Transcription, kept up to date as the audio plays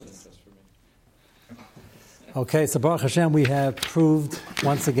Okay, so Baruch Hashem, we have proved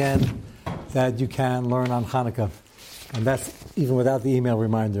once again that you can learn on Hanukkah. And that's even without the email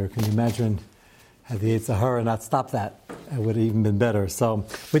reminder. Can you imagine had the Yetzer Hara not stopped that? It would have even been better. So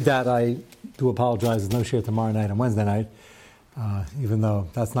with that, I do apologize. There's no share tomorrow night and Wednesday night, even though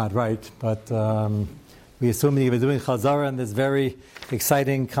that's not right. But we assume you've been doing Chazara in this very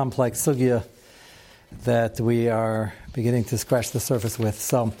exciting, complex sugya that we are beginning to scratch the surface with.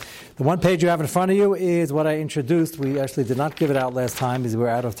 So the one page you have in front of you is what I introduced. We actually did not give it out last time because we were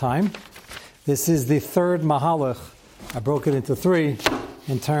out of time. This is the third Mahalach. I broke it into three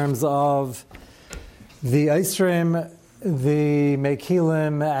in terms of the Eisrim, the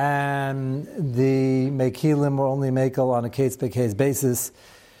Mekilim, and the Mekilim were only Mekel on a case-by-case basis.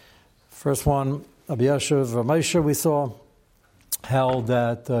 First one, Rabbi Yashuv Ramosha, we saw, held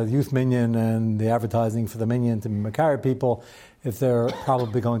that the youth minyan and the advertising for the minyan to be Makari people, if they're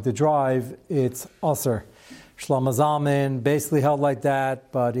probably going to drive, it's Asr. Shlomo Zalman basically held like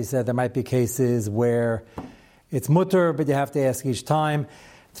that, but he said there might be cases where it's mutter, but you have to ask each time.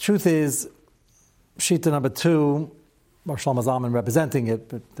 The truth is, Shita number 2, or Shlomo Zalman representing it,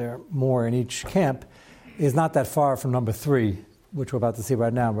 but there are more in each camp, is not that far from number 3, which we're about to see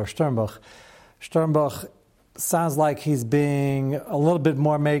right now, Rosh Sternbuch. Sternbuch sounds like he's being a little bit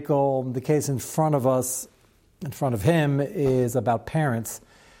more makel. The case in front of us, in front of him, is about parents.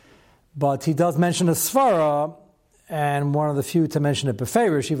 But he does mention a svara, and one of the few to mention it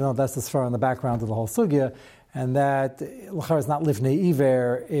beferish, even though that's the svara in the background of the whole sugya, and that l'char is not livnei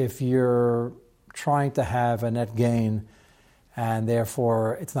iver if you're trying to have a net gain, and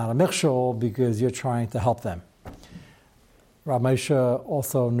therefore it's not a michshol because you're trying to help them. Rav Moshe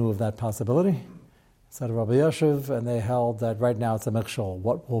also knew of that possibility. Said Rabbi Yashuv, and they held that right now it's a michshol.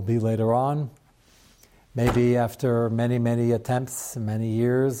 What will be later on? Maybe after many, many attempts, many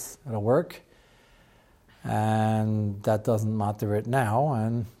years, it'll work. And that doesn't matter it now,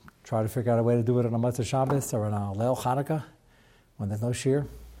 and try to figure out a way to do it on a Motzei Shabbos or on a Leil Chanukah when there's no shir,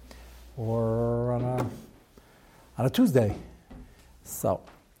 or on a Tuesday. So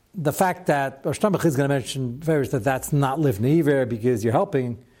the fact that Rosh Hashanah is going to mention various that that's not livnei iver because you're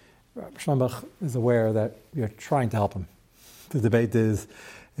helping, Shlomo is aware that you're trying to help him. The debate is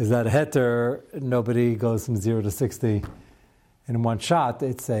that a heter, nobody goes from 0 to 60 in one shot.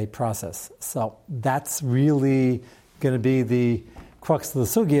 It's a process. So that's really going to be the crux of the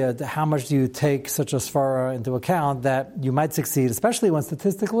sugya. How much do you take such a svara into account that you might succeed, especially when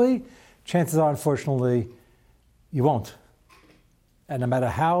statistically, chances are, unfortunately, you won't. And no matter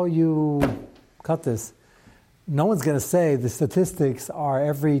how you cut this, no one's going to say the statistics are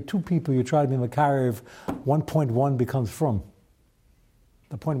every 2 people you try to be Makarev, 1.1 becomes from.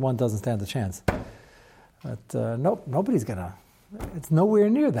 The 0.1 doesn't stand a chance. But nope, nobody's going to. It's nowhere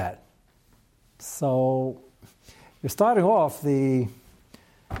near that. So you're starting off the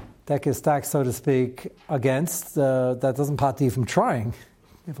deck is stacked, so to speak, against. That doesn't pat you from trying.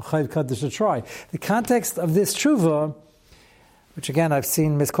 You have a chayv kaddish to try. The context of this tshuva, which again I've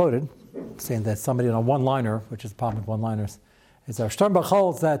seen misquoted, saying that somebody on a one-liner, which is the problem with one-liners, is our Sternbuch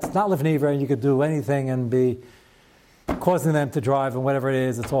holds that it's not livnei iver and you could do anything and be causing them to drive and whatever it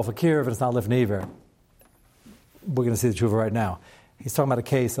is, it's all for kiruv and it's not livnei iver. We're going to see the tshuva right now. He's talking about a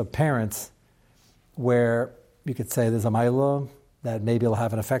case of parents where you could say there's a ma'ila that maybe will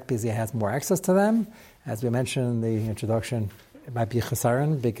have an effect because he has more access to them. As we mentioned in the introduction, it might be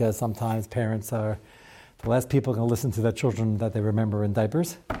chesaron because sometimes parents are the last people going to listen to their children that they remember in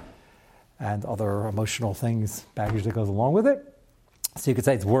diapers and other emotional things, baggage that goes along with it. So you could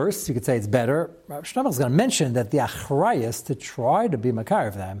say it's worse, you could say it's better. Shlomo is going to mention that the achrayus to try to be makar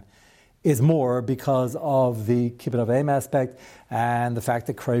of them is more because of the kibbut of aim aspect and the fact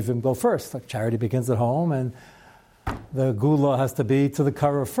that krevim go first. Like charity begins at home and the gula has to be to the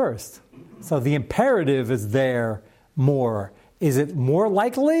kara first. So the imperative is there more. Is it more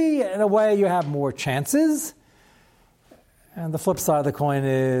likely? In a way, you have more chances. And the flip side of the coin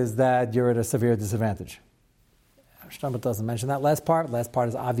is that you're at a severe disadvantage. Sternbuch doesn't mention that last part. Last part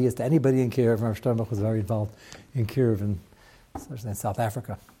is obvious to anybody in Kiruv. Sternbuch was very involved in Kiruv, especially in South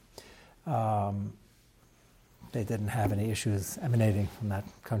Africa. They didn't have any issues emanating from that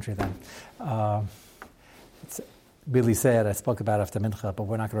country then. It's really sad. I spoke about after Mincha, but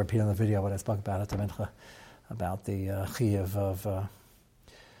we're not going to repeat on the video what I spoke about after Mincha, about the chiyuv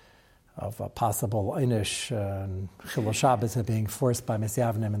of possible einish and chilul Shabbos and being forced by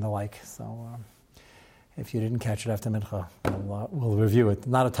Mesyavnim and the like. So if you didn't catch it after Mincha, we'll review it.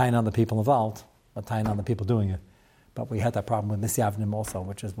 Not a tain on the people involved, a tain on the people doing it. But we had that problem with Misyavnim also,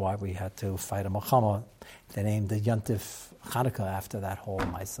 which is why we had to fight a Milchama. They named the Yontif Chanukah after that whole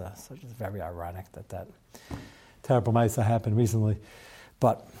Maisa. So it's very ironic that terrible Maisa happened recently.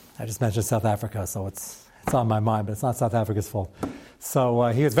 But I just mentioned South Africa, so it's on my mind, but it's not South Africa's fault. So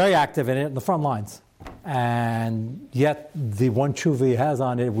he was very active in it in the front lines. And yet the one tshuva he has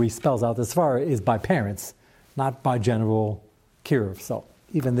on it, where he spells out this far, is by parents, not by general kiruv. So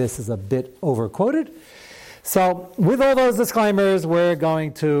even this is a bit overquoted. So with all those disclaimers, we're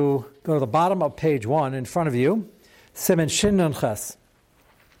going to go to the bottom of page 1 in front of you. Siman Shin Nun Ches.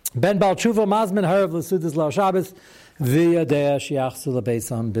 Ben Bal Tshuva Mazmin Harav L'Sudas Lo Shabbos V'Yadeh Shiachsu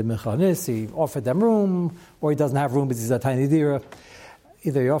L'Beisam B'Mechanis. He offered them room, or he doesn't have room because he's a tiny dira.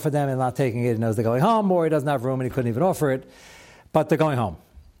 Either he offered them and not taking it, he knows they're going home, or he doesn't have room and he couldn't even offer it, but they're going home.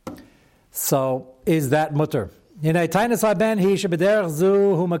 So is that mutter? In this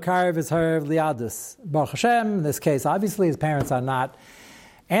case, obviously his parents are not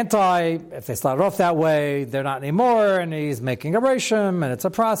anti. If they started off that way, they're not anymore, and he's making a reshim, and it's a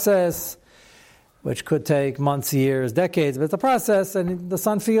process which could take months, years, decades, but it's a process, and the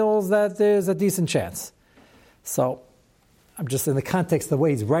son feels that there's a decent chance. So I'm just in the context of the way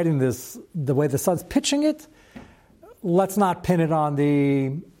he's writing this, the way the son's pitching it, let's not pin it on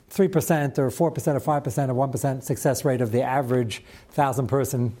the 3% or 4% or 5% or 1% success rate of the average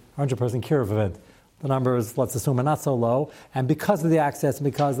 1,000-person, 100-person kiruv event. The numbers, let's assume, are not so low. And because of the access, and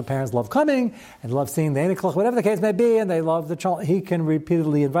because the parents love coming and love seeing the Einiklach, whatever the case may be, and they love the child, he can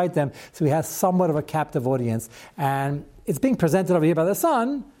repeatedly invite them. So he has somewhat of a captive audience. And it's being presented over here by the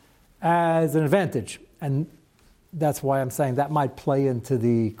son as an advantage. And that's why I'm saying that might play into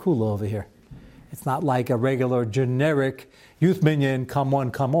the kula over here. It's not like a regular generic youth minyan, come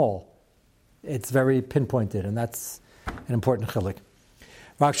one, come all. It's very pinpointed, and that's an important chilik.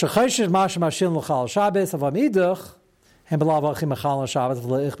 They're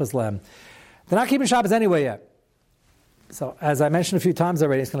not keeping Shabbos anyway yet. So, as I mentioned a few times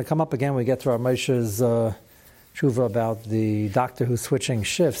already, it's going to come up again when we get to our Moshe's tshuva about the doctor who's switching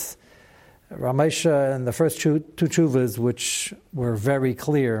shifts. Ramesha and the first two tshuvas, which were very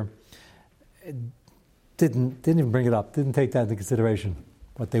clear, didn't even bring it up, didn't take that into consideration,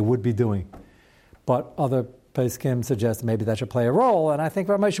 what they would be doing. But other Peskim suggest maybe that should play a role, and I think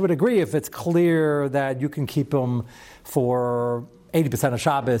Ramesha would agree if it's clear that you can keep them for 80% of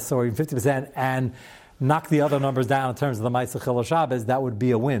Shabbos or even 50% and knock the other numbers down in terms of the Ma'aseh Chil Shabbos, that would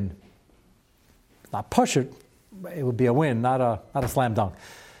be a win. Not push it, it would be a win, not a slam dunk.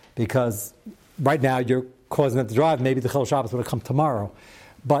 Because right now you're causing them to drive. Maybe the Chil Shabbos would have come tomorrow.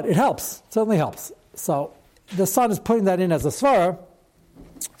 But it helps. It certainly helps. So the son is putting that in as a svara.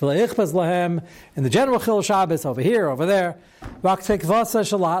 In the general Chil Shabbos, over here, over there. And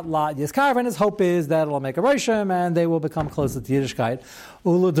his hope is that it'll make a reshim and they will become closer to Yiddishkeit.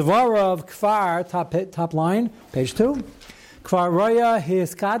 Ulu Devarav Kfar, top line, page 2. Kfar Roya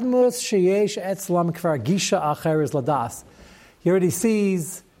Hiskadmus Sheyesh Etzlam Kfar Gisha Acheres Ladas. He already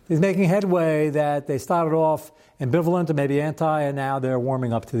sees. He's making headway that they started off ambivalent or maybe anti, and now they're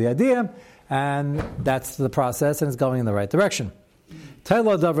warming up to the idea, and that's the process, and it's going in the right direction. And that's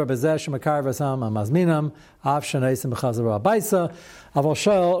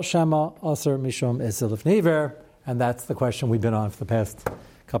the question we've been on for the past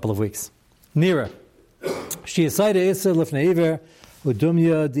couple of weeks. Nira.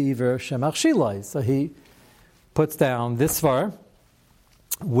 So he puts down this far,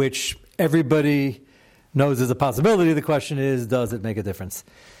 which everybody knows is a possibility. The question is, does it make a difference?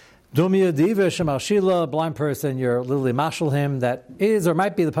 Dumya diva shemarshila, blind person, you're literally mashal him. That is or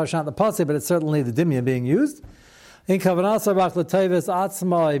might be the pashat, the pasuk, but it's certainly the dimya being used. In kavanasa rak l'tayvis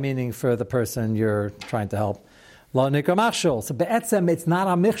atzma, meaning for the person you're trying to help. La nikra machshol. So be'etzem, it's not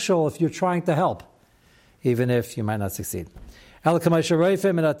a michshol if you're trying to help, even if you might not succeed. El kamasha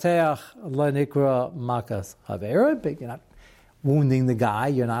reifim minateach la nikra makas havera. You're not wounding the guy.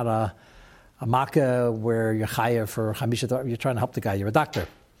 You're not a makkah where you're chayav for chamisha. You're trying to help the guy. You're a doctor.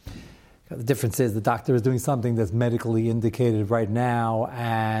 The difference is the doctor is doing something that's medically indicated right now,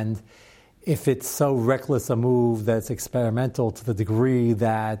 and if it's so reckless a move that's experimental to the degree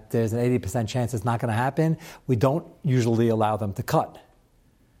that there's an 80% chance it's not going to happen, we don't usually allow them to cut.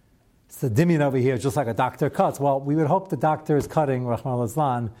 So the dimion over here is just like a doctor cuts. Well, we would hope the doctor is cutting, Rahman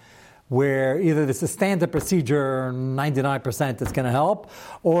al-Islam, where either this is standard procedure, 99% that's going to help,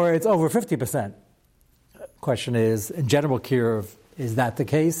 or it's over 50%. Question is, in general kiruv, is that the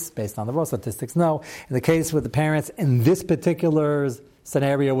case? Based on the raw statistics, no. In the case with the parents, in this particular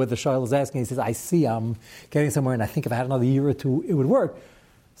scenario where the shayla is asking, he says, I see I'm getting somewhere, and I think if I had another year or two, it would work.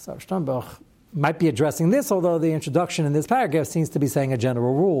 So Steinbach might be addressing this, although the introduction in this paragraph seems to be saying a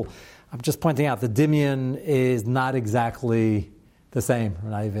general rule. I'm just pointing out the Dimion is not exactly the same,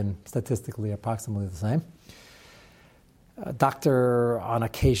 or not even statistically approximately the same. A doctor on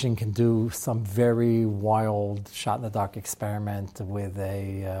occasion can do some very wild shot-in-the-dark experiment with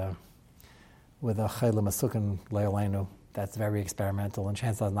a Chayla Masukin Leolenu. That's very experimental, and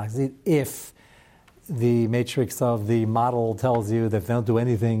chances are not succeed. If the matrix of the model tells you that if they don't do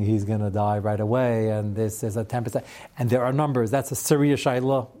anything, he's going to die right away, and this is a 10%. And there are numbers. That's a Syria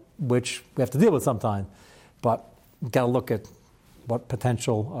Shaila, which we have to deal with sometime. But you've got to look at what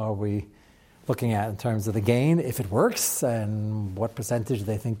potential are we looking at in terms of the gain, if it works, and what percentage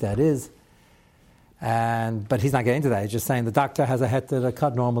they think that is. But he's not getting into that. He's just saying the doctor has a head to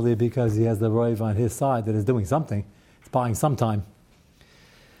cut normally because he has the roiv on his side that is doing something. It's buying some time.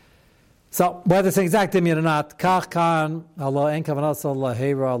 So whether it's an exact dimion or not, kach kan Allah en kavanas Allah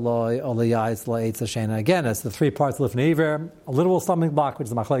heira Allah aliyais la eitz shena. Again, it's the three parts lifnei iver, a literal stumbling block, which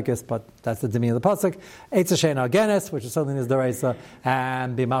is the machlekes, but that's the dimion of the pasuk. Eitz shena aganis, which is something is deraisa,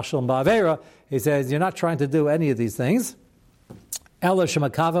 and b'mashal ba'avera. He says you're not trying to do any of these things. Ela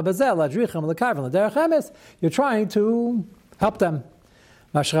shemakava bezel adricham lekavan l'derech emes. You're trying to help them.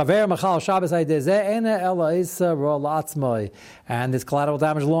 And there's collateral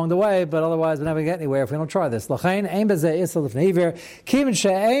damage along the way, but otherwise we're never going to get anywhere if we don't try this. He's certainly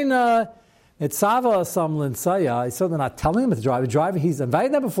not telling them to drive. He's driving. He's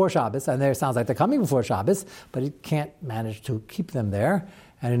inviting them before Shabbos, and there sounds like they're coming before Shabbos, but he can't manage to keep them there,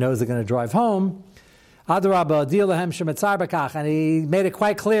 and he knows they're going to drive home. And he made it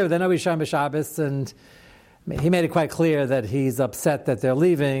quite clear they know he's Shem Shabbos, and he made it quite clear that he's upset that they're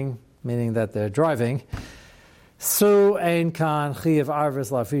leaving, meaning that they're driving. Su ein kan chiyav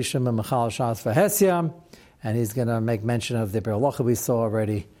arvis lafishim and mechal shas v'hesyam, and he's going to make mention of the berlocha we saw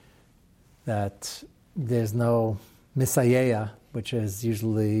already, that there's no misayeya, which is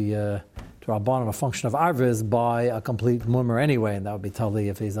usually to Rabbanan a function of arvis by a complete mummer anyway, and that would be totally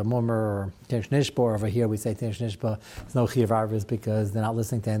if he's a mummer or tish nishba. Over here we say tish nishba. There's no chiyav arvis because they're not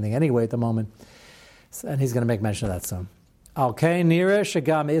listening to anything anyway at the moment. And he's going to make mention of that soon. Okay, nira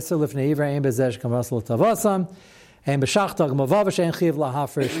shagam iser lifnei iver ein bezesh kamasel tavasam ein beshachtag mavav shein chiv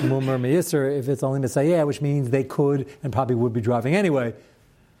lahafresh mumer meiser if it's only misayeh, which means they could and probably would be driving anyway.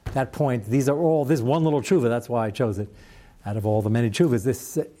 That point, these are all this one little tshuva. That's why I chose it. Out of all the many tshuvas,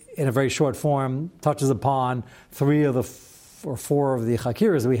 this in a very short form touches upon 3 of the or 4 of the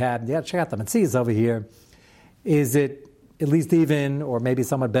chakiras we had. You got to check out the Metzias over here. Is it at least even, or maybe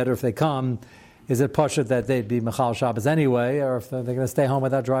somewhat better if they come? Is it pashut that they'd be Mechal Shabbos anyway, or if they're going to stay home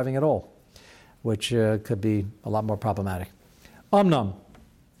without driving at all, which could be a lot more problematic. Omnam.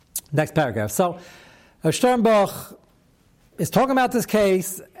 Next paragraph. So, Sternbach is talking about this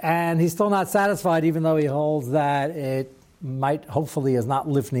case, and he's still not satisfied, even though he holds that it might, hopefully, is not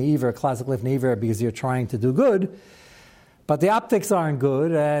Lifnei Iver, classic Lifnei Iver, because you're trying to do good. But the optics aren't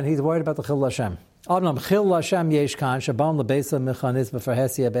good, and he's worried about the Chil Hashem. Omnam Chil Hashem Yesh Kan Shabam Lebeisa Mechanis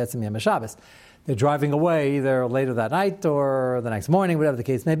B'Farhesia Be'etzim Yom HaShabbos. They're driving away either later that night or the next morning, whatever the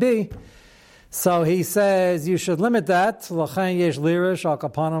case may be. So he says you should limit that. Should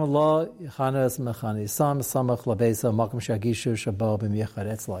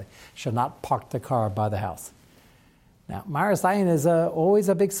not park the car by the house. Now, Maris Ayin is always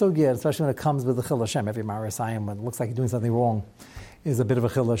a big sugya, especially when it comes with the Chil Hashem. Every Maris Ayin, when it looks like you're doing something wrong, is a bit of a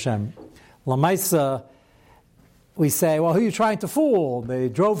Chil Hashem. Lamaisa, we say, well, who are you trying to fool? They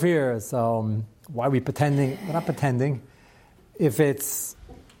drove here, so why are we pretending? We're not pretending. If it's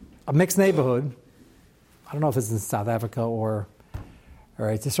a mixed neighborhood, I don't know if it's in South Africa or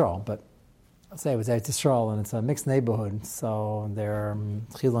Eretz Yisrael, but let's say it was Eretz Yisrael and it's a mixed neighborhood, so there are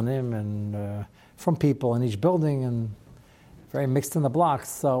chilonim and from people in each building and very mixed in the blocks.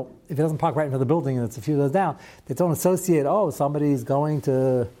 So if it doesn't park right into the building and it's a few doors down, they don't associate, somebody's going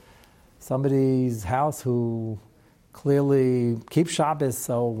to somebody's house who clearly keeps Shabbos,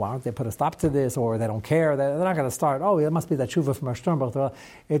 so why don't they put a stop to this, or they don't care, they're not going to start, it must be that tshuva from our Sternbach.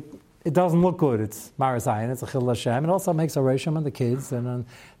 It doesn't look good. It's Maris Ayin, it's a Chil Hashem. It also makes a reshim on the kids and on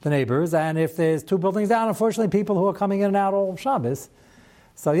the neighbors, and if there's 2 buildings down, unfortunately people who are coming in and out all Shabbos,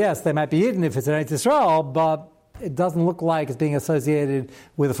 so yes, they might be hidden if it's in Eretz Yisrael, but it doesn't look like it's being associated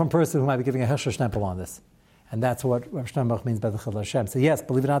with some person who might be giving a Hesher Shnepel on this. And that's what Rav Sternbach means by the Chil Hashem. So yes,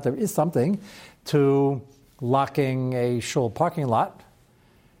 believe it or not, there is something to locking a shul parking lot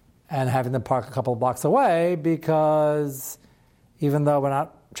and having them park a couple of blocks away, because even though we're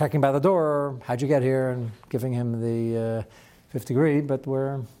not checking by the door, how'd you get here, and giving him the 5th degree, but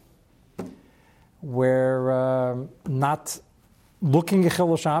we're not looking at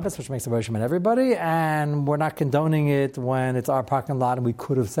Chilul Shabbos, which makes a Roshim on everybody, and we're not condoning it when it's our parking lot and we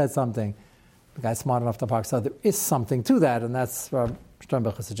could have said something. The guy's smart enough to park, so there is something to that, and that's what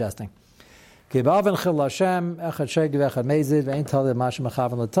Sternberg is suggesting. That's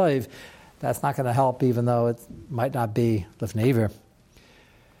not going to help, even though it might not be Lifnei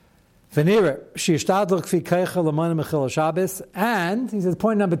and he says,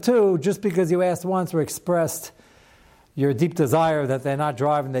 point number 2, just because you asked once or expressed your deep desire that they're not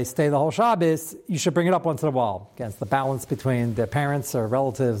driving, they stay the whole Shabbos, you should bring it up once in a while against the balance between their parents or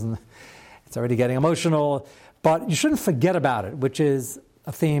relatives, and it's already getting emotional. But you shouldn't forget about it, which is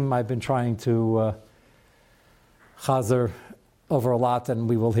a theme I've been trying to chazer over a lot, and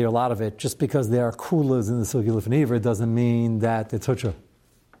we will hear a lot of it. Just because there are kulas in the Sugya Lifnei doesn't mean that it's hutra.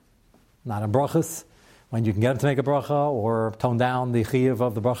 Not in brachas, when you can get them to make a bracha, or tone down the chiyuv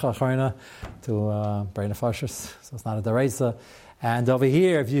of the bracha achrona to brain nefashos, so it's not a deraisa. And over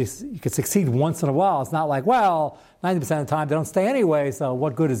here, if you could succeed once in a while, it's not like, well, 90% of the time they don't stay anyway, so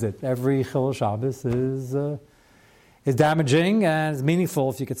what good is it? Every Chilul Shabbos is damaging and is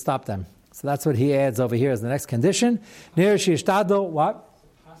meaningful if you could stop them. So that's what he adds over here as the next condition. Nir sheishtadol, what?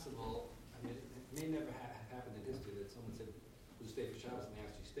 Possible, I mean, it may never happen in history that someone said, who stayed for Shabbos and they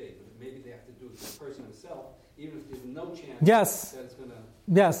actually stayed, but maybe they have to do it for the person himself, even if there's no chance yes. that it's going to...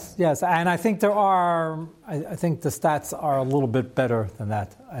 Yes, and I think I think the stats are a little bit better than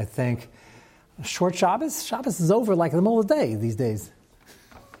that. I think short Shabbos is over like in the middle of the day these days.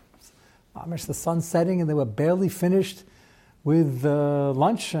 The sun's setting and they were barely finished with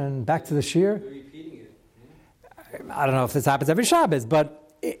lunch and back to the shir. They're repeating it. Yeah. I don't know if this happens every Shabbos, but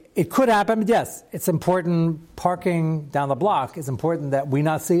it could happen. But yes, it's important. Parking down the block is important that we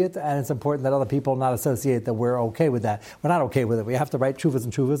not see it, and it's important that other people not associate that we're okay with that. We're not okay with it. We have to write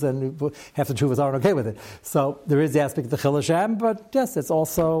chuvas, and half the chuvas aren't okay with it. So there is the aspect of the Chilul Hashem, but yes, it's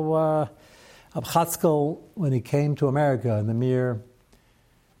also Chatzkel, when he came to America, and the Mir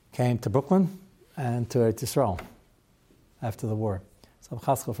came to Brooklyn and to Eretz Yisrael after the war. So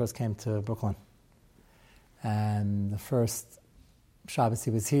Chatzkel first came to Brooklyn, and the first Shabbos he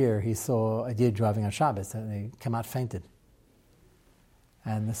was here, he saw a Yid driving on Shabbos, and he came out fainted.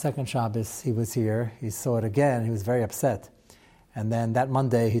 And the second Shabbos he was here, he saw it again, he was very upset. And then that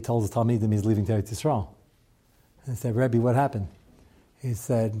Monday he told his Talmidim he's leaving to Eretz Yisrael. And he said, Rebbe, what happened? He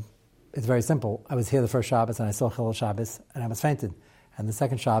said, it's very simple. I was here the first Shabbos and I saw Chilul Shabbos and I was fainted. And the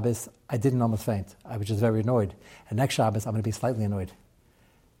second Shabbos, I didn't almost faint. I was just very annoyed. And next Shabbos, I'm going to be slightly annoyed.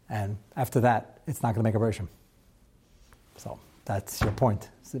 And after that, it's not going to make a version. So that's your point.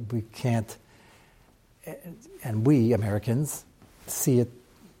 So we can't, and we, Americans, see it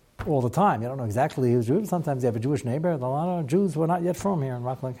all the time. You don't know exactly who's Jewish. Sometimes you have a Jewish neighbor. A lot of Jews were not yet from here in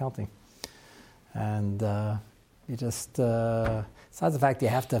Rockland County. And you just, besides the fact you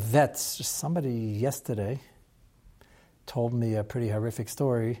have to vet, just somebody yesterday told me a pretty horrific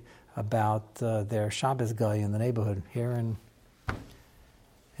story about their Shabbos guy in the neighborhood here in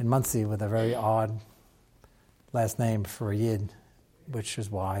Muncie with a very odd last name for a Yid, which is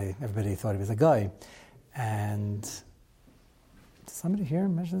why everybody thought he was a guy. And did somebody here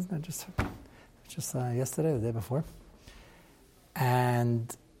mention this? Just yesterday or the day before.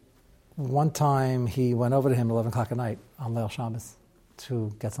 And one time he went over to him at 11 o'clock at night on Leil Shabbos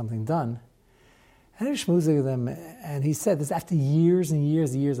to get something done. And he was schmoozing with him, and he said, this after years and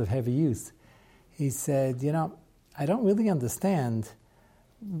years and years of heavy use, he said, I don't really understand,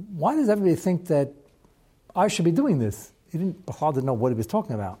 why does everybody think that I should be doing this? He didn't know what he was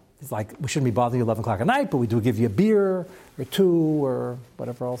talking about. He's like, we shouldn't be bothering you 11 o'clock at night, but we do give you a beer or two or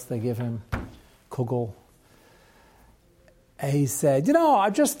whatever else they give him, kugel. And he said,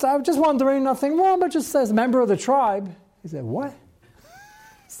 I'm just wondering, nothing wrong, but just as a member of the tribe. He said, what?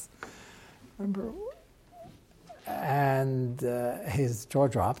 Remember? And his jaw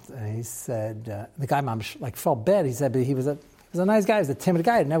dropped, and he said, the guy felt bad. He said, but he was a nice guy. He was a timid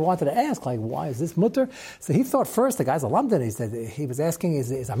guy. He never wanted to ask, why is this mutter? So he thought first, the guy's a lamdan. He said, he was asking,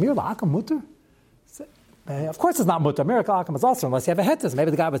 is Amir La'akam mutter? Of course it's not mutter. Amir La'akam is also, unless you have a heter.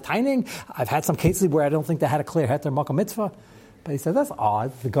 Maybe the guy was tining. I've had some cases where I don't think they had a clear heter, makom mitzvah. But he said, that's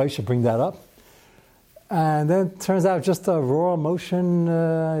odd. The guy should bring that up. And then it turns out just a raw emotion.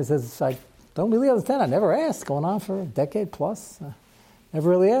 He says, I don't really understand. I never asked. Going on for a decade plus. Never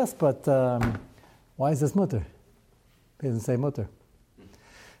really asked, but why is this mutter? He doesn't say mutter.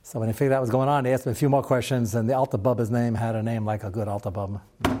 So when he figured out what was going on, he asked him a few more questions, and the Alta Bubba's name had a name like a good Alta Bubba.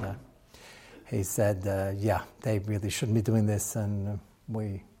 And, he said, they really shouldn't be doing this, and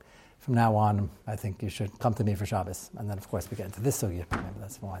from now on, I think you should come to me for Shabbos. And then, of course, we get into this sugya. Maybe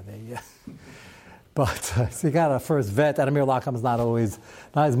that's why But so you got a first vet. Adamir Lacham is not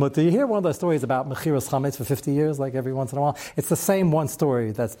as mutter. You hear one of those stories about Mechiras Chametz for 50 years, like every once in a while. It's the same one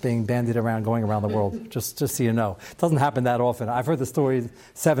story that's being bandied around, going around the world, just so you know. It doesn't happen that often. I've heard the story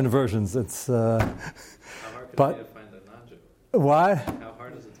 7 versions. It's How hard could it be to find a non-Jew? What? How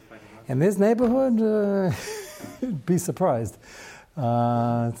hard is it to find a non-Jew? In this neighborhood, be surprised.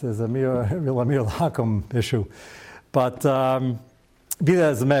 It's a real Amir Lacham issue. But be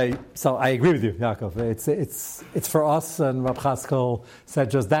that as it may, so I agree with you, Yaakov. It's for us, and Rav Chaskel said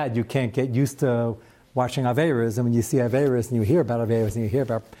just that. You can't get used to watching Averis, and when you see Averis and you hear about Averis and you hear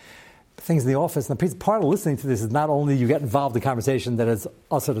about things in the office, and part of listening to this is not only you get involved in the conversation that is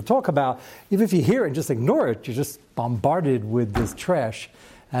also to talk about, even if you hear it and just ignore it, you're just bombarded with this trash,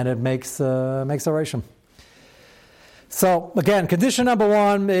 and it makes oration. So again, condition number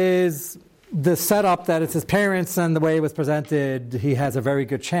 1 is the setup that it's his parents and the way it was presented. He has a very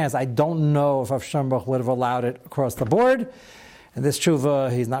good chance. I don't know if Rav Sternbuch would have allowed it across the board. And this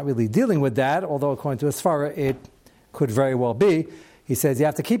tshuva, he's not really dealing with that, although according to his Sfara, it could very well be. He says you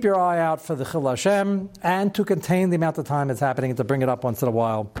have to keep your eye out for the Chil Hashem and to contain the amount of time it's happening and to bring it up once in a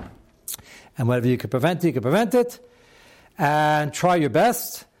while. And whatever you could prevent it, you could prevent it. And try your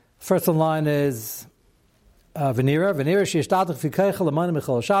best. First in line is Venira sheishtadach fikeichel l'manim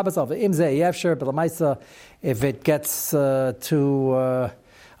michol Shabbos al ve'im zeh yefsher, but l'maisa if it gets too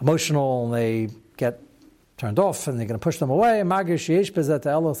emotional and they get turned off and they're going to push them away, magir sheish bezet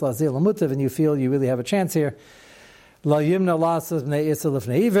elos lazil l'mutav, and you feel you really have a chance here. La yimna lasas bnei isa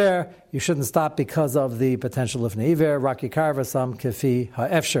lifnei iver, you shouldn't stop because of the potential lifnei iver. Raki karva sam kefi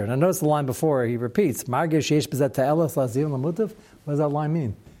ha'efsher. Now notice the line before he repeats magir sheish bezet elos lazil l'mutav. What does that line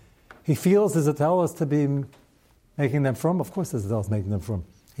mean? He feels there's a telos to be making them from? Of course there's a telos making them from.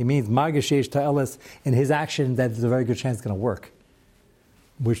 He means magashesh telos in his action that there's a very good chance it's going to work,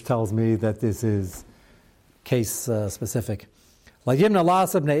 which tells me that this is case specific. Small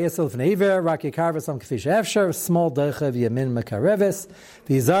deichev yamin mekareves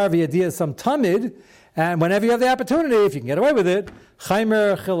v'yizar v'yadiyah some tamid, and whenever you have the opportunity, if you can get away with it,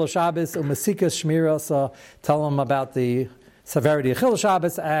 chaimer chil Shabbos umasikas shmira. So tell them about the severity of Chil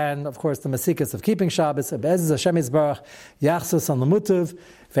Shabbos, and of course the Masikas of keeping Shabbos. Be'ezus Hashem Yisbarach Yachsus on Lamutav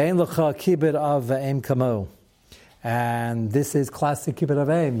Ve'en Lecha Kibbut of Ve'em Kamo. And this is classic Kibbut of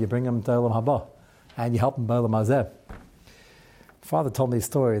Ve'em. You bring them to Olam Haba, and you help them by Olam Hazeh. Father told me a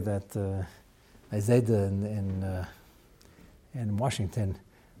story that Zayda in Washington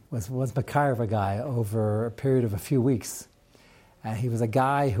was Makar of a guy over a period of a few weeks, and he was a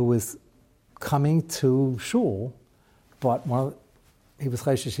guy who was coming to shul. But he was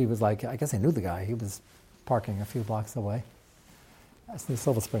chayshish. He was like, I guess I knew the guy. He was parking a few blocks away. That's the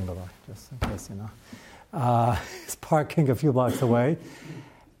Silver Spring, by the way, just in case you know. He's parking a few blocks away.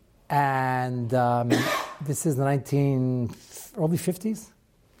 And this is the early 50s,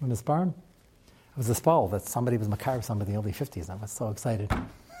 when it's barn. It was a spell that somebody was makar of somebody in the early 50s. I was so excited.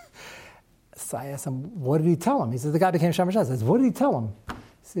 So I asked him, what did he tell him? He said, the guy became Shamash. I said, what did he tell him?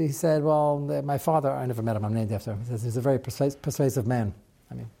 So he said, well, my father, I never met him, I'm named after him. He says, he's a very persuasive man.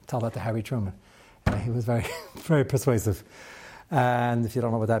 I mean, tell that to Harry Truman. He was very, very persuasive. And if you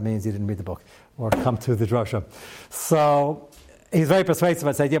don't know what that means, you didn't read the book or come to the drasha. So he's very persuasive.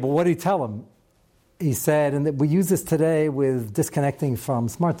 I said, yeah, but what did he tell him? He said, and we use this today with disconnecting from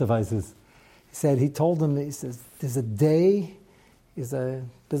smart devices. He said, he told him, he says, there's a day, he's a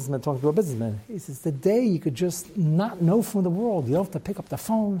businessman talking to a businessman. He says, the day you could just not know from the world. You don't have to pick up the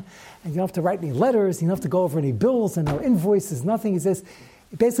phone, and you don't have to write any letters, you don't have to go over any bills and no invoices, nothing. He says,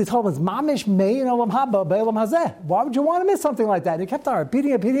 he basically told him, Mamish mei in olam haba be'olam hazeh. Why would you want to miss something like that? And he kept on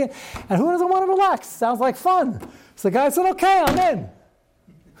repeating it. And who doesn't want to relax? Sounds like fun. So the guy said, okay, I'm in.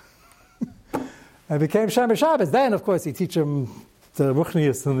 And it became Shemer Shabbos. Then, of course, he teach him the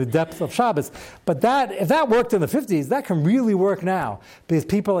ruchnius and the depth of Shabbos. But if that worked in the 50s, that can really work now, because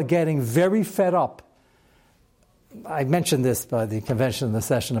people are getting very fed up. I mentioned this by the convention in the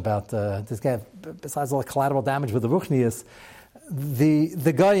session about this guy, besides all the collateral damage with the ruchnius,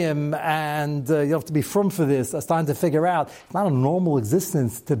 the goyim, and you have to be frum for this, are starting to figure out it's not a normal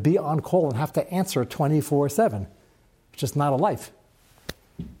existence to be on call and have to answer 24/7. It's just not a life.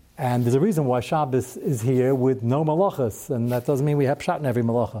 And there's a reason why Shabbos is here with no malachas, and that doesn't mean we have pshat in every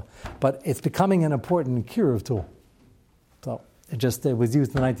malacha, but it's becoming an important kiruv tool. So it was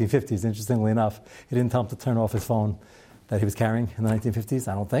used in the 1950s, interestingly enough. He didn't tell him to turn off his phone that he was carrying in the 1950s,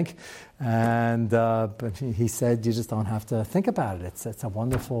 I don't think. And but he said, you just don't have to think about it. It's a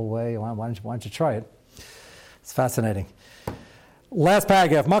wonderful way. Why don't you try it? It's fascinating. Last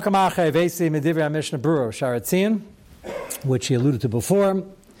paragraph. Makam Achai Vesi Medivri HaMishnah Berurah Sharatzion, which he alluded to before.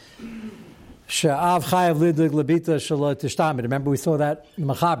 She'av chayav lidig lebita shelo tishtamid. Remember we saw that in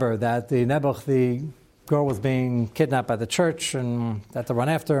Mechaber, that the Nebuch, the girl was being kidnapped by the church and they had to run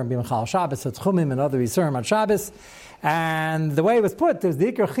after her and be Mechal Shabbos, Tzchumim and other Yisurim on Shabbos. And the way it was put, the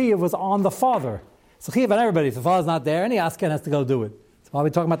Iker Chiyuv was on the father. So Chiyuv on everybody. If the father's not there, any Asken has to go do it. That's why we're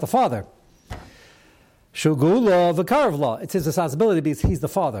talking about the father. Shugula v'karavla. It's his responsibility because he's the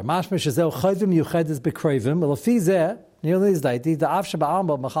father. Mashmish zeu chayvim yuchedes bekrevim. Elafizeh nearly is daiti the av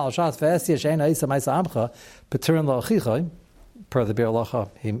sheba'amba machal shas ve'esya she'ena isa ma'isa amcha peturin la'achicha. Per the Bir Lacha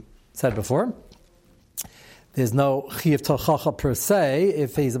he said before. There's no chiyuv tochacha per se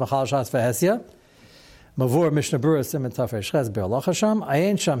if he's a machal shas ve'esya. Mavur Mishnah Berurah Siman Tafresh Ches Bir Lacha sham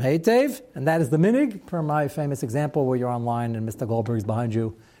ayin sham heitev, and that is the minig. Per my famous example where you're online and Mr. Goldberg's behind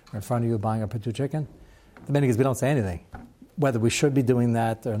you or in front of you buying a patu chicken. The meaning is we don't say anything. Whether we should be doing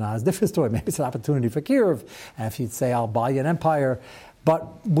that or not is a different story. Maybe it's an opportunity for Kiruv. And if you'd say, I'll buy you an empire.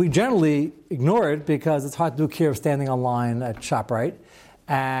 But we generally ignore it because it's hard to do Kiruv standing online at ShopRite.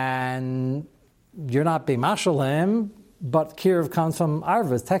 And you're not being mashal him, but Kiruv comes from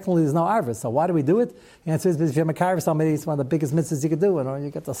Arvis. Technically, there's no Arvis. So why do we do it? The answer is because if you're Makar for somebody, it's one of the biggest mitzvahs you could do.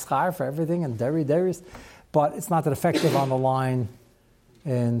 You get the schar for everything and dairies. But it's not that effective on the line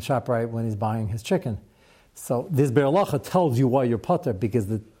in ShopRite when he's buying his chicken. So this Bir Lacha tells you why you're putter, because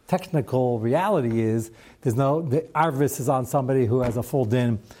the technical reality is the arvis is on somebody who has a full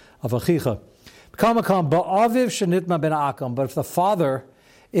din of achicha. But if the father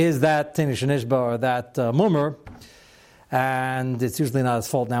is that tinish nishba or that mummer, and it's usually not his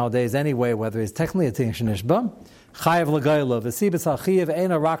fault nowadays anyway, whether he's technically a tinish nishba, chayav l'gayla v'sibas achiv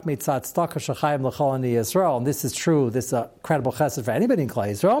eina rak mitzat staka shachayim l'chol ani Yisrael. And this is true. This is a credible chesed for anybody in Klal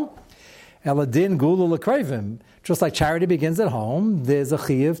Yisrael. Eladin gulu l'krevim. Just like charity begins at home, there's a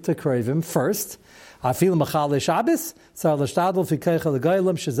chiyuv to krevim first. Afil machal Shabbos, so l'shtadol fikeicha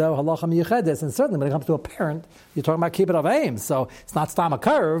l'gaylim shezeu halacha miyuchedes. And certainly when it comes to a parent, you're talking about kibbut of aim. So it's not stam a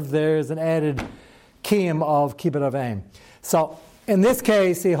curve. There's an added kiyum of kibbut of aim. So in this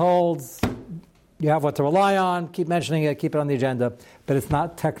case, he holds you have what to rely on. Keep mentioning it. Keep it on the agenda. But it's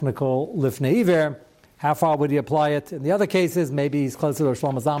not technical lifnei iver. How far would he apply it? In the other cases, maybe he's closer to a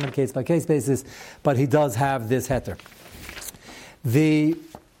Shlomo Zalman case-by-case basis, but he does have this heter.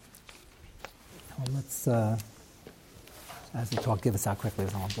 Let's, as we talk, give this out quickly.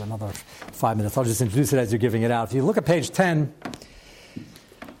 I'll do another 5 minutes. I'll just introduce it as you're giving it out. If you look at page 10, I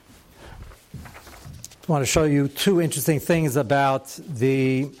want to show you two interesting things about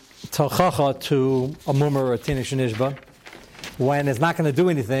the tochacha to a mummer or a tinish nishba. When it's not going to do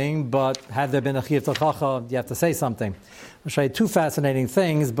anything, but had there been a chiyuv tochacha, you have to say something. I'll show you two fascinating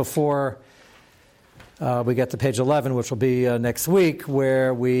things before we get to page 11, which will be next week,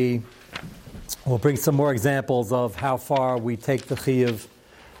 where we will bring some more examples of how far we take the chiyuv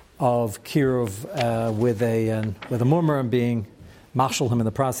of kiruv with a mummer and being mashal him in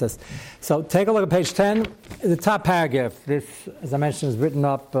the process. So take a look at page 10. The top paragraph. This, as I mentioned, is written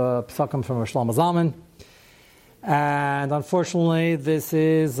up psakim from Shlomo Zalman. And unfortunately, this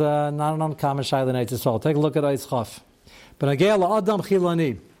is not an uncommon shayla in Eretz Yisrael. Take a look at Eis Chaf. B'nagei la'adam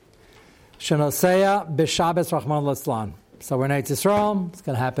chilani shenoseya b'Shabbos Rachman Litzlan. So we're in Eretz Yisrael. It's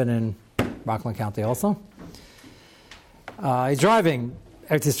going to happen in Rockland County also. He's driving.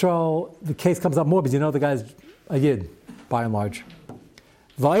 Eretz Yisrael, the case comes up more because you know the guy's a yid, by and large.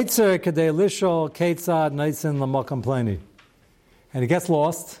 V'aitzer kedei lishol keitzad neitzin l'makam pleni. And he gets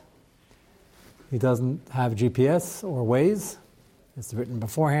lost. He doesn't have GPS or Waze. It's written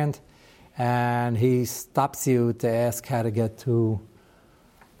beforehand. And he stops you to ask how to get to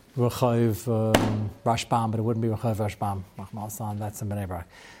Rechav Rashbam, but it wouldn't be Rechav Rashbam. That's in Bnei Brak.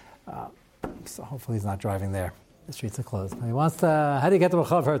 So hopefully he's not driving there. The streets are closed. He wants to, how do you get to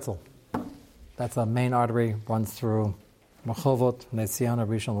Rechav Herzl? That's a main artery, runs through Rechovot, Netzion,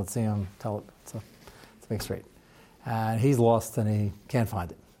 Rishon LeZion, it's a big street. And he's lost and he can't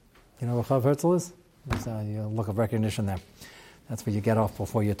find it. You know what Rechav Herzl is? There's a look of recognition there. That's where you get off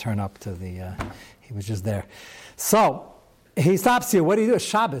before you turn up to the, he was just there. So, he stops you. What do you do?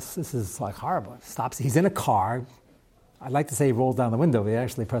 Shabbos. This is like horrible. Stops. He's in a car. I'd like to say he rolls down the window, but he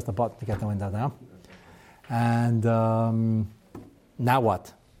actually pressed the button to get the window down. And now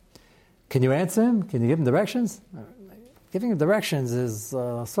what? Can you answer him? Can you give him directions? Giving him directions is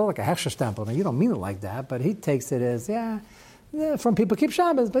sort of like a hechsher stempel. Now, you don't mean it like that, but he takes it as, from people keep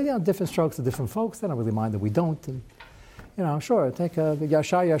Shabbos, but different strokes to different folks. They don't really mind that we don't. And, sure, take a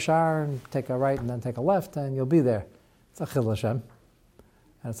yashar, and take a right, and then take a left, and you'll be there. It's a chil Hashem.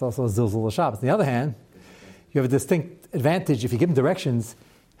 And it's also a zilzul Shabbos. On the other hand, you have a distinct advantage. If you give him directions,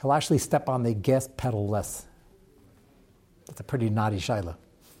 he'll actually step on the gas pedal less. That's a pretty naughty shaila.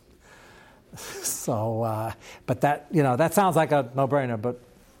 So, but that sounds like a no-brainer, but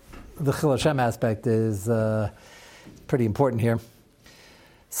the Chil Hashem aspect is pretty important here.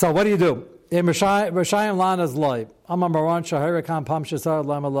 So what do you do? In Rishayim Lana's loy, Amar Maran Shahirakan Pam Shesar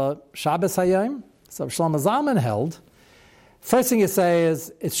Lamala Shabbos Hayom. So Shlomo Zalman held. First thing you say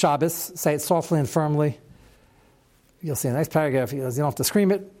is it's Shabbos. Say it softly and firmly. You'll see in the next paragraph. He goes, you don't have to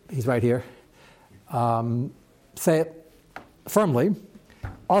scream it. He's right here. Say it firmly.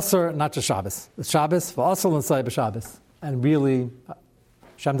 Also, not just Shabbos. It's Shabbos for also and say Shabbos. And really,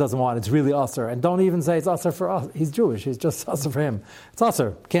 Hashem doesn't want it. It's really Asr. And don't even say it's Asr for us. He's Jewish. It's just Asr for him. It's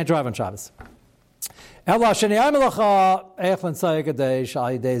Asr. Can't drive on Shabbos.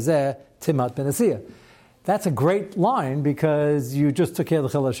 That's a great line because you just took care of the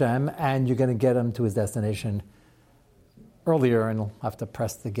Chil Hashem and you're going to get him to his destination earlier and he'll have to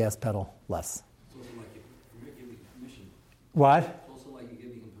press the gas pedal less. It's also like you're giving permission. What? It's also like you're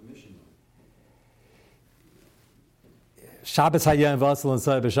giving him permission. Shabbos hayom v'asel and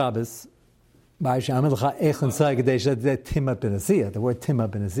say b'Shabbos. The word tima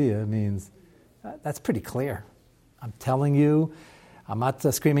b'nesiya means that's pretty clear. I'm telling you, I'm not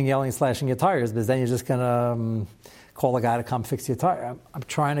screaming, yelling, slashing your tires, but then you're just going to call a guy to come fix your tire. I'm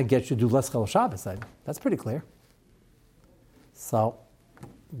trying to get you to do less Chil Shabbos. That's pretty clear. So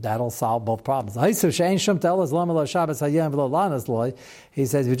that'll solve both problems. He says, you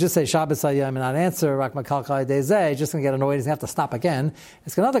just say Shabbos Hayom and not answer, you're just going to get annoyed, he's going to have to stop again.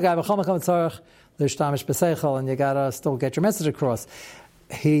 It's another guy, and you got to still get your message across.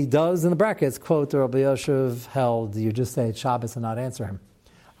 He does, in the brackets, quote, Rabbi Yoshev held, you just say Shabbos and not answer him.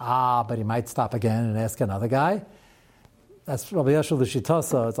 But he might stop again and ask another guy. That's Rabbi Yoshev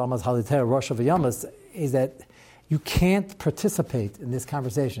L'Shitasa, it's almost Haliter Rosh Hashanah, is that you can't participate in this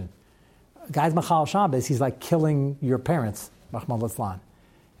conversation. Guy's Machal Shabbos, he's like killing your parents, Rahman Litzlan.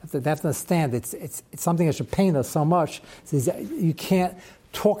 They have to understand, it's something that should pain us so much. You can't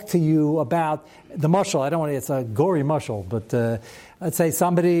talk to you about the mushal. I don't want to, it's a gory mushal, but let's say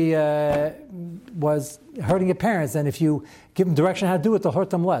somebody was hurting your parents, and if you give them direction how to do it, they'll hurt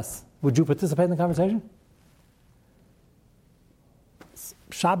them less. Would you participate in the conversation?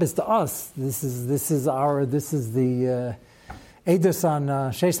 Shabbos to us, this is the Eidos on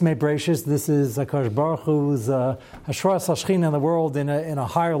Sheis Mei Bereishis. This is HaKadosh Baruch Hu's Hashras HaShechina in the world in a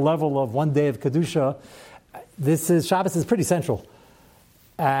higher level of one day of Kedusha. Shabbos is pretty central.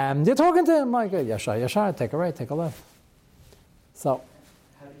 And you're talking to him like, Yashar, take a right, take a left. So,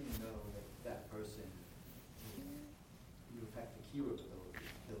 how do you know that person you affect the kiruv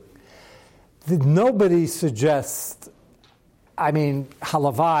ability? Nobody suggests. I mean,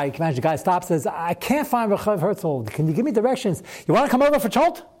 halavai. Imagine a guy stops and says, "I can't find Rechav Herzl. Can you give me directions? You want to come over for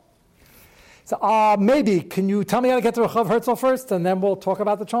Cholt?" So, maybe. Can you tell me how to get to Rechav Herzl first, and then we'll talk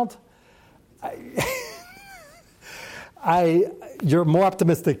about the Cholt? You're more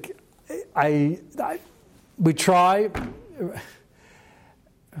optimistic. We try.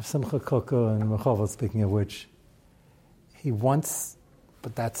 Simcha Koko and Rechav, speaking of which, he once,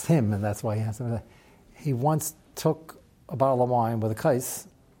 but that's him, and that's why he has something. He once took a bottle of wine with a kais,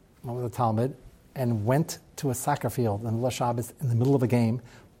 with a Talmud, and went to a soccer field in Rosh Shabbos in the middle of a game,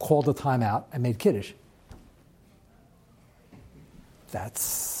 called a timeout, and made Kiddush.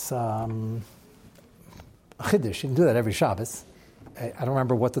 That's Chiddush. You can do that every Shabbos. I don't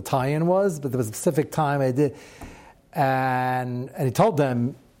remember what the tie-in was, but there was a specific time I did. And he told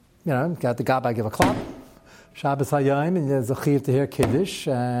them, got the Gabbai give a clap. Shabbos Hayom, and there's a chiv to hear Kiddush,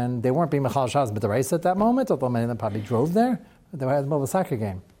 and they weren't being Mechal Shabbos but the race at that moment, although many of them probably drove there. They were in the middle of a soccer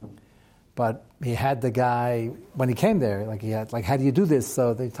game. But he had the guy, when he came there, how do you do this?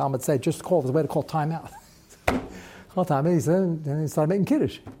 So the Talmud said, just call, there's a way to call timeout. Call timeout, he said, and he started making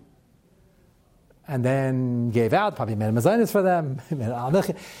Kiddush. And then gave out, probably made a mezainis for them.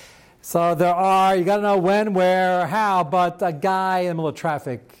 So you got to know when, where, how, but a guy in the middle of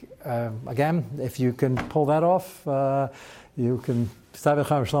traffic, again, if you can pull that off, you can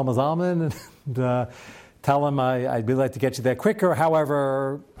Shlomo Zalman and tell him I'd really like to get you there quicker.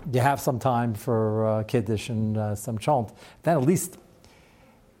 However, you have some time for Kiddush and some Chont. Then at least,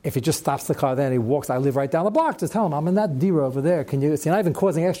 if he just stops the car there and he walks, I live right down the block, just tell him, I'm in that dira over there. Can you see? Not even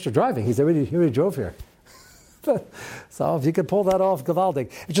causing extra driving. He already drove here. So if you could pull that off,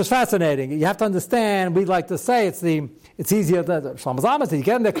 Gavaldik. It's just fascinating. You have to understand, we'd like to say it's easier that Shlomo Zalman says you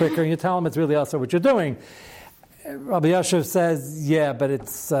get in there quicker and you tell him it's really also what you're doing. Rabbi Yoshev says, yeah, but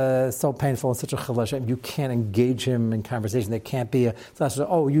it's so painful and such a chalash. You can't engage him in conversation. There can't be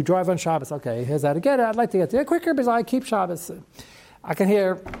you drive on Shabbos. Okay, here's how to get it. I'd like to get there quicker because I keep Shabbos. I can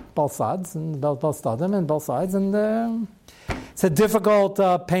hear both sides and both stadim and both sides, and It's a difficult,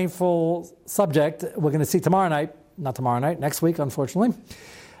 painful subject. We're going to see next week, unfortunately.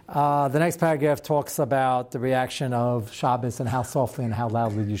 The next paragraph talks about the reaction of Shabbos and how softly and how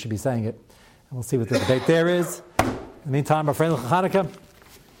loudly you should be saying it. And we'll see what the debate there is. In the meantime, our friend Hanukkah.